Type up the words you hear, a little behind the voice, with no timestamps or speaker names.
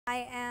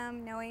I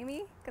am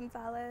Noemi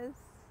Gonzalez.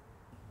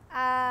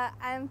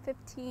 I'm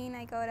 15.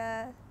 I go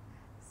to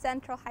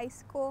Central High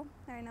School,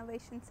 or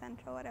Innovation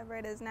Central, whatever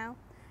it is now.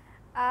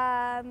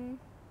 I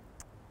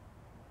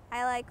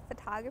like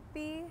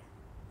photography,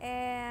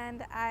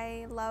 and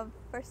I love,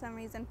 for some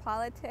reason,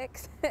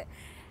 politics.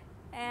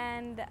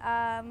 and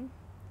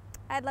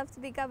I'd love to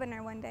be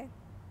governor one day.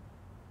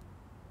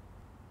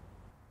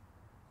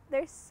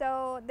 There's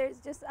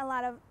just a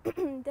lot of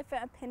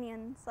different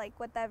opinions, like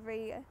with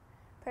every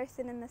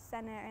person in the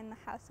Senate and the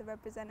House of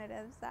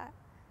Representatives, that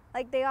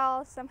like they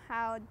all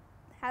somehow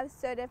have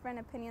so different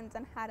opinions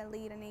on how to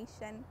lead a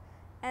nation,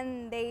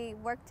 and they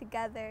work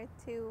together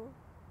to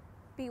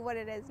be what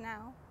it is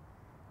now.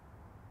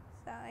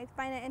 So I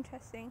find it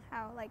interesting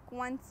how like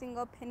one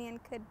single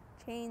opinion could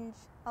change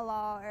a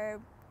law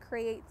or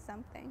create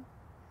something.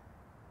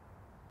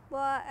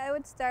 Well, I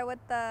would start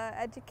with the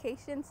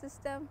education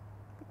system,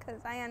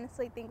 because I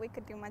honestly think we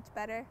could do much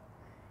better,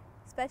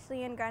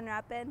 especially in Grand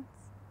Rapids,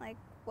 like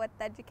with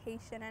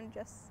education and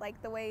just like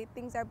the way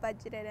things are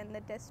budgeted in the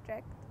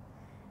district.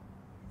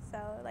 So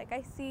like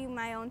I see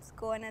my own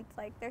school, and it's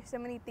like there's so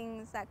many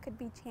things that could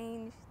be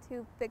changed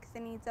to fix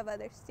the needs of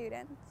other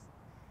students,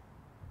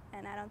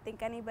 and I don't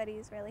think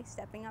anybody's really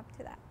stepping up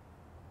to that.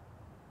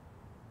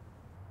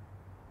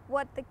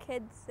 What the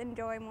kids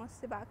enjoy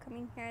most about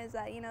coming here is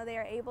that, they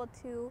are able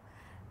to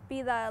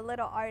be the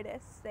little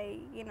artists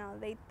they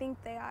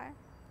think they are,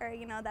 or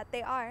that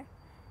they are.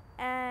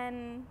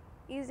 And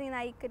using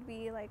that, you could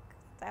be like,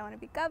 if I want to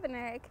be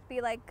governor, it could be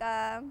like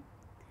an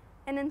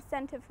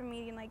incentive for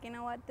me, like,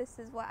 what, this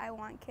is what I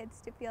want kids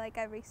to feel like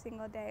every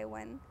single day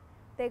when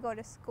they go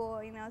to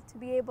school, to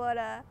be able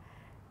to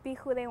be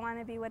who they want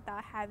to be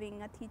without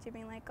having a teacher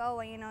being like, oh,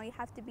 you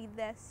have to be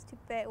this to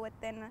fit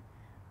within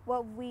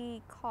what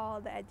we call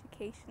the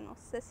educational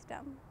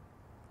system.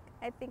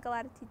 I think a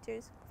lot of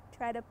teachers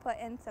try to put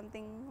in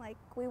something like,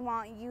 we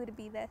want you to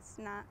be this,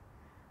 not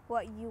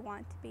what you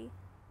want to be.